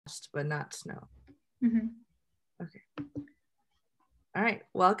but not snow. Mm-hmm. Okay. All right.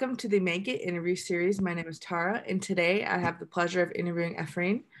 Welcome to the Make It interview series. My name is Tara, and today I have the pleasure of interviewing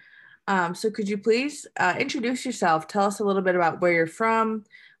Afreen. So could you please introduce yourself? Tell us a little bit about where you're from,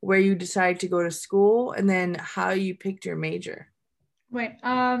 where you decided to go to school, and then how you picked your major. Right.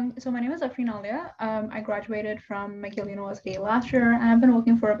 So my name is Afreen Aliya. I graduated from McGill University last year, and I've been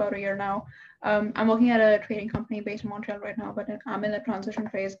working for about a year now. I'm working at a trading company based in Montreal right now, but I'm in the transition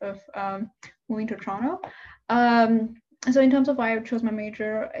phase of moving to Toronto. So in terms of why I chose my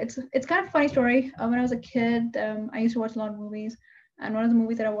major, it's kind of a funny story. When I was a kid, I used to watch a lot of movies, and one of the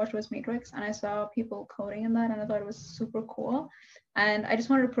movies that I watched was Matrix, and I saw people coding in that, and I thought it was super cool, and I just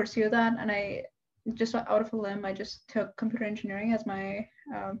wanted to pursue that, and I just out of a limb, I just took computer engineering as my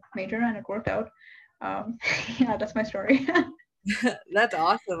major, and it worked out. Yeah, that's my story. That's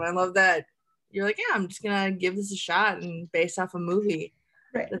awesome. I love that. You're like, yeah, I'm just gonna give this a shot, and based off a movie.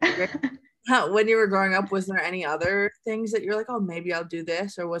 Right. That's great. When you were growing up, was there any other things that you're like, oh, maybe I'll do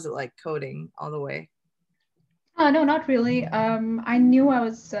this, or was it like coding all the way? No, not really. I knew I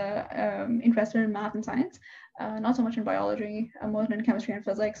was interested in math and science, not so much in biology, more in chemistry and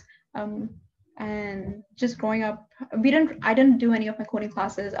physics. And just growing up, I didn't do any of my coding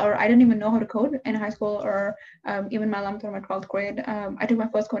classes, or I didn't even know how to code in high school, or even my 11th or my 12th grade. I took my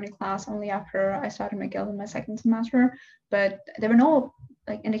first coding class only after I started McGill in my second semester, but there were no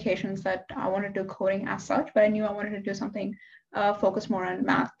like indications that I wanted to do coding as such, but I knew I wanted to do something focused more on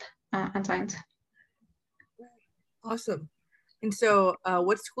math and science. Awesome. And so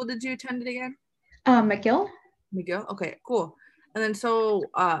what school did you attend again? McGill. McGill? Okay, cool. And then so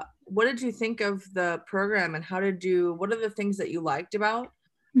what did you think of the program, and what are the things that you liked about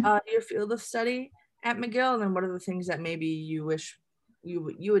your field of study at McGill, and then what are the things that maybe you wish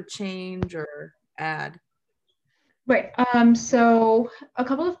you would change or add? Right. So a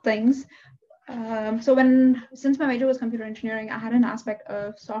couple of things. Since my major was computer engineering, I had an aspect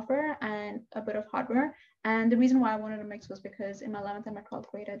of software and a bit of hardware. And the reason why I wanted to mix was because in my 11th and my 12th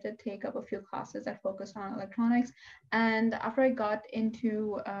grade, I did take up a few classes that focused on electronics. And after I got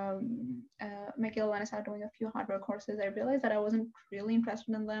into McGill and I started doing a few hardware courses, I realized that I wasn't really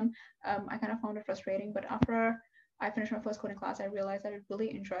interested in them. I kind of found it frustrating. But after I finished my first coding class, I realized that I really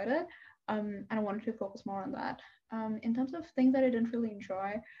enjoyed it. And I wanted to focus more on that. In terms of things that I didn't really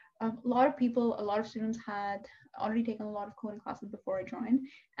enjoy, a lot of students had already taken a lot of coding classes before I joined,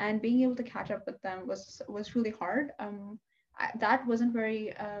 and being able to catch up with them was really hard. That wasn't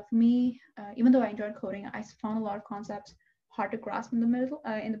very for me. Even though I enjoyed coding, I found a lot of concepts hard to grasp in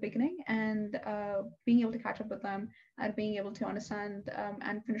the beginning, and being able to catch up with them and being able to understand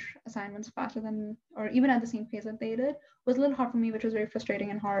and finish assignments faster than, or even at the same pace that they did, was a little hard for me, which was very frustrating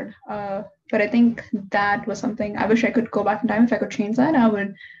and hard. But I think that was something I wish I could go back in time. If I could change that, I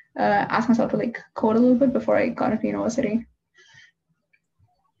would ask myself to like code a little bit before I got into university.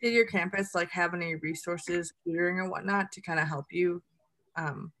 Did your campus like have any resources, tutoring or whatnot to kind of help you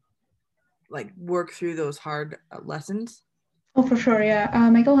like work through those hard lessons? Oh, for sure, yeah.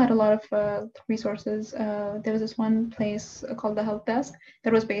 McGill had a lot of resources. There was this one place called the Help Desk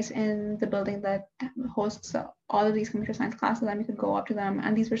that was based in the building that hosts all of these computer science classes, and we could go up to them.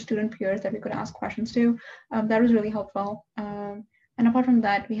 And these were student peers that we could ask questions to. That was really helpful. And apart from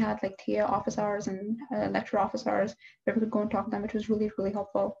that, we had like TA office hours and lecture office hours where we could go and talk to them, which was really, really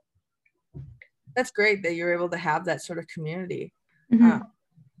helpful. That's great that you're able to have that sort of community. Mm-hmm.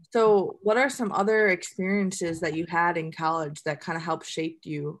 So what are some other experiences that you had in college that kind of helped shape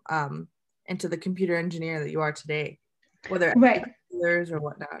you into the computer engineer that you are today, whether right or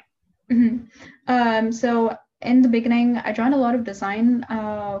whatnot? Mm-hmm. So in the beginning, I joined a lot of design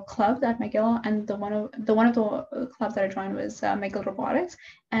clubs at McGill, and one of the clubs that I joined was McGill Robotics,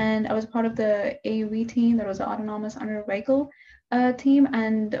 and I was part of the AUV team. That was the autonomous under vehicle team,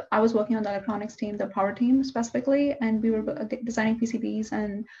 and I was working on the electronics team, the power team specifically, and we were designing PCBs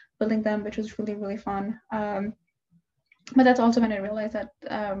and building them, which was really, really fun. But that's also when I realized that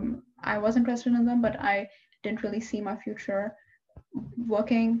I was interested in them, but I didn't really see my future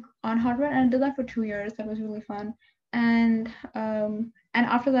working on hardware, and I did that for 2 years. That was really fun. And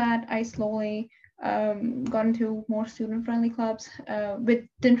after that, I slowly got into more student-friendly clubs, which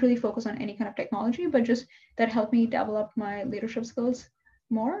didn't really focus on any kind of technology, but just that helped me develop my leadership skills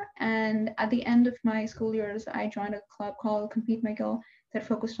more. And at the end of my school years, I joined a club called Compete McGill that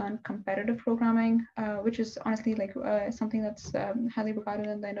focused on competitive programming, which is honestly like something that's highly regarded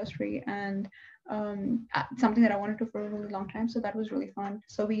in the industry, and something that I wanted to for a really long time. So that was really fun.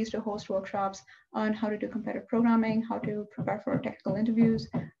 So we used to host workshops on how to do competitive programming, how to prepare for technical interviews,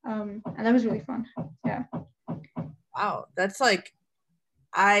 and that was really fun. Yeah. Wow, that's like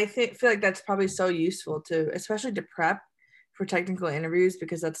feel like that's probably so useful to, especially to prep for technical interviews,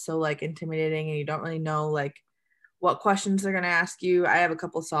 because that's so like intimidating and you don't really know like what questions they're going to ask you. I have a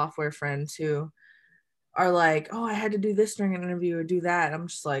couple software friends who are like, oh, I had to do this during an interview or do that. I'm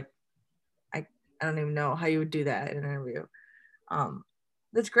just like, I don't even know how you would do that in an interview.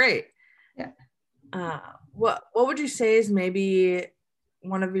 That's great. Yeah. What would you say is maybe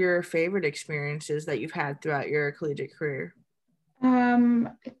one of your favorite experiences that you've had throughout your collegiate career?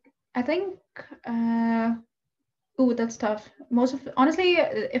 I think, that's tough. Honestly,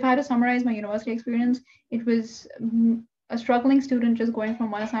 if I had to summarize my university experience, it was a struggling student just going from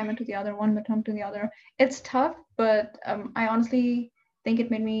one assignment to the other, one midterm to the other. It's tough, but I honestly think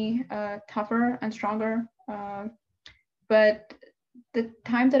it made me tougher and stronger. But the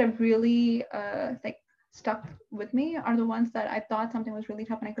times that have really like stuck with me are the ones that I thought something was really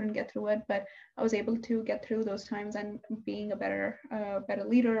tough and I couldn't get through it, but I was able to get through those times and being a better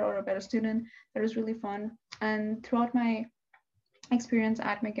leader or a better student. That was really fun. And throughout my experience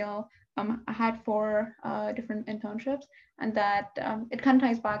at McGill, I had 4 different internships, and that it kind of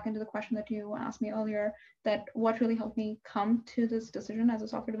ties back into the question that you asked me earlier, that what really helped me come to this decision as a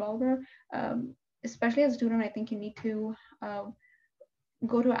software developer. Especially as a student, I think you need to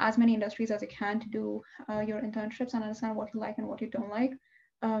go to as many industries as you can to do your internships and understand what you like and what you don't like.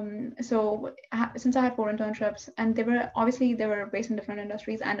 So since I had 4 internships, and they were based in different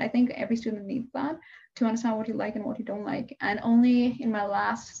industries, and I think every student needs that to understand what you like and what you don't like. And only in my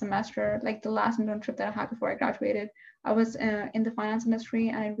last semester, like the last internship that I had before I graduated, I was in the finance industry,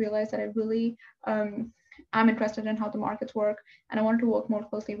 and I realized that I really am interested in how the markets work, and I wanted to work more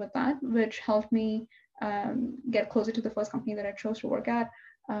closely with that, which helped me get closer to the first company that I chose to work at.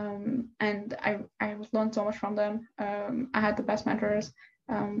 And I learned so much from them. I had the best mentors.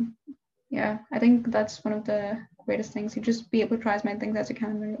 Yeah, I think that's one of the greatest things. You just be able to try as many things as you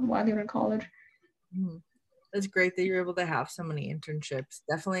can while you're in college. It's great that you're able to have so many internships.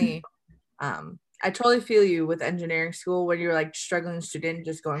 Definitely. I totally feel you with engineering school when you're like struggling student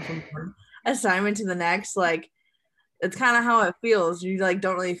just going from one assignment to the next. Like, it's kind of how it feels. You like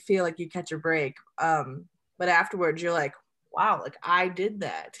don't really feel like you catch a break. But afterwards you're like, wow, like I did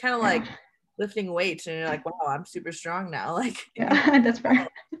that. It's kind of like lifting weights and you're like, wow, I'm super strong now. Like, yeah, that's fair.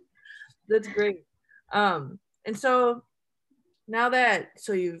 That's great. And so now that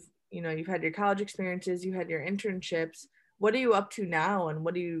you've had your college experiences, you had your internships, what are you up to now and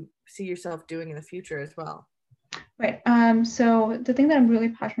what do you see yourself doing in the future as well? Right. So the thing that I'm really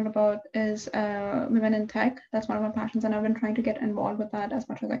passionate about is women in tech. That's one of my passions, and I've been trying to get involved with that as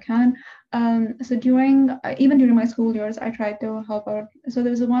much as I can. So even during my school years, I tried to help out. So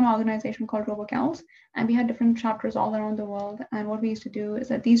there was one organization called RoboGals, and we had different chapters all around the world. And what we used to do is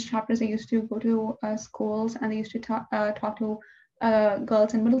that these chapters, they used to go to schools, and they used to talk to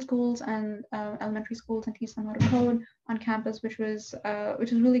girls in middle schools and elementary schools and teach them how to code on campus, which was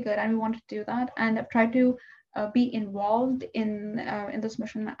really good. And we wanted to do that, and I've tried to be involved in this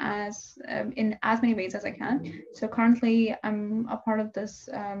mission in as many ways as I can. So currently, I'm a part of this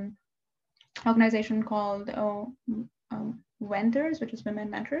organization called Mentors, which is Women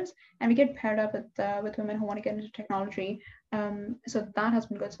Mentors, and we get paired up with women who want to get into technology. So that has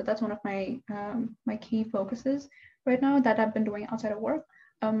been good. So that's one of my my key focuses right now that I've been doing outside of work.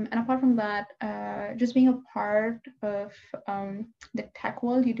 And apart from that, just being a part of the tech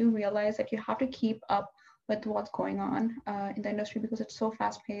world, you do realize that you have to keep up with what's going on in the industry because it's so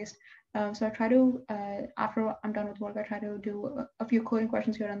fast paced. So I try to, after I'm done with work, I try to do a few coding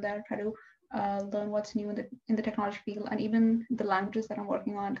questions here and there, try to learn what's new in the technology field, and even the languages that I'm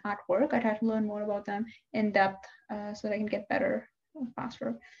working on at work. I try to learn more about them in depth so that I can get better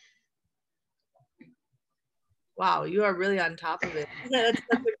faster. Wow, you are really on top of it. That's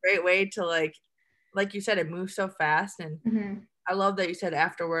such a great way to like you said, it moves so fast. And I love that you said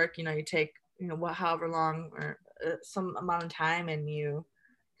after work, you take, however long or some amount of time and you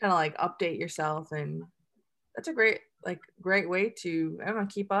kind of like update yourself. And that's a great way to, I don't know,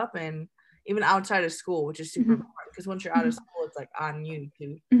 keep up, and even outside of school, which is super important because once you're out of school, it's like on you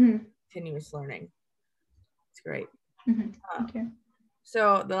to continuous learning. It's great. Okay.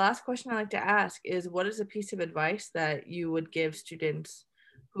 So the last question I like to ask is, what is a piece of advice that you would give students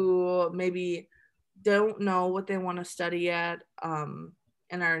who maybe don't know what they want to study at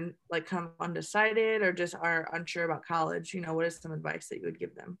and are like kind of undecided or just are unsure about college? What is some advice that you would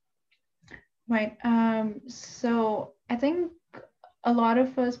give them? Right. So I think a lot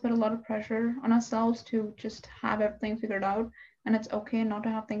of us put a lot of pressure on ourselves to just have everything figured out, and it's okay not to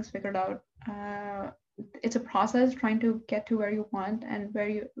have things figured out. it's a process trying to get to where you want and where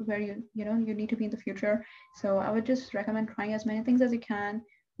you need to be in the future. So I would just recommend trying as many things as you can,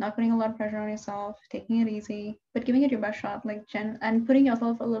 not putting a lot of pressure on yourself, taking it easy, but giving it your best shot, like and putting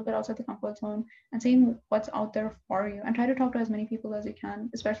yourself a little bit outside the comfort zone and seeing what's out there for you, and try to talk to as many people as you can,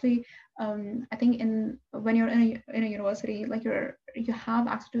 especially I think when you're in a university, like you have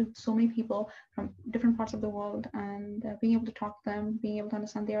access to so many people from different parts of the world, and being able to talk to them, being able to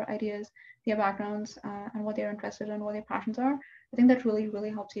understand their ideas, their backgrounds, and what they're interested in, what their passions are. I think that really,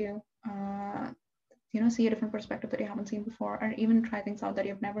 really helps you, see a different perspective that you haven't seen before, or even try things out that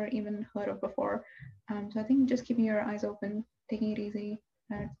you've never even heard of before. So I think just keeping your eyes open, taking it easy,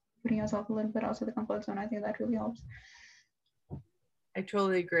 putting yourself a little bit outside the comfort zone, I think that really helps. I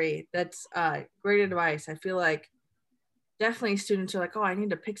totally agree. That's great advice. I feel like definitely students are like, oh, I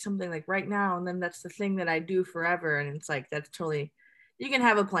need to pick something like right now, and then that's the thing that I do forever. And it's like, that's totally, you can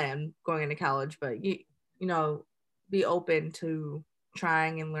have a plan going into college, but you know, be open to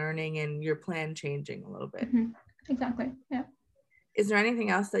trying and learning and your plan changing a little bit. Exactly. Yeah. Is there anything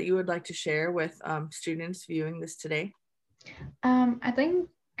else that you would like to share with students viewing this today? I think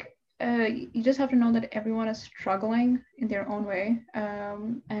you just have to know that everyone is struggling in their own way,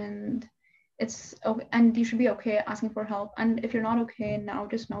 and it's okay, and you should be okay asking for help. And if you're not okay now,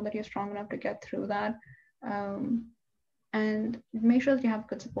 just know that you're strong enough to get through that. And make sure that you have a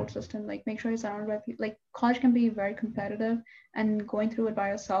good support system. Like, make sure you're surrounded by people. Like, college can be very competitive, and going through it by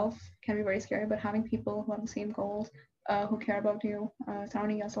yourself can be very scary, but having people who have the same goals, who care about you,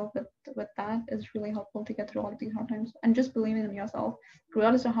 surrounding yourself with that is really helpful to get through all of these hard times. And just believing in yourself,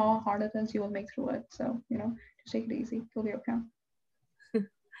 regardless of how hard it is, you will make through it. So, just take it easy. You'll be okay.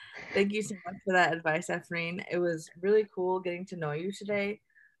 Thank you so much for that advice, Afreen. It was really cool getting to know you today,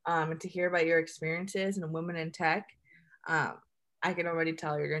 and to hear about your experiences in women in tech. I can already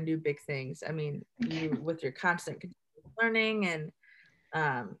tell you're going to do big things. I mean, you with your constant learning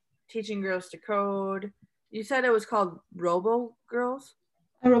and teaching girls to code. You said it was called RoboGirls?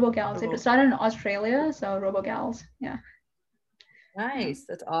 RoboGals. It started in Australia, so RoboGals. Yeah. Nice.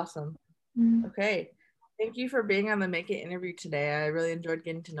 That's awesome. Okay. Thank you for being on the Make It interview today. I really enjoyed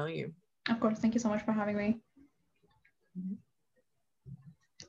getting to know you. Of course. Thank you so much for having me. Mm-hmm.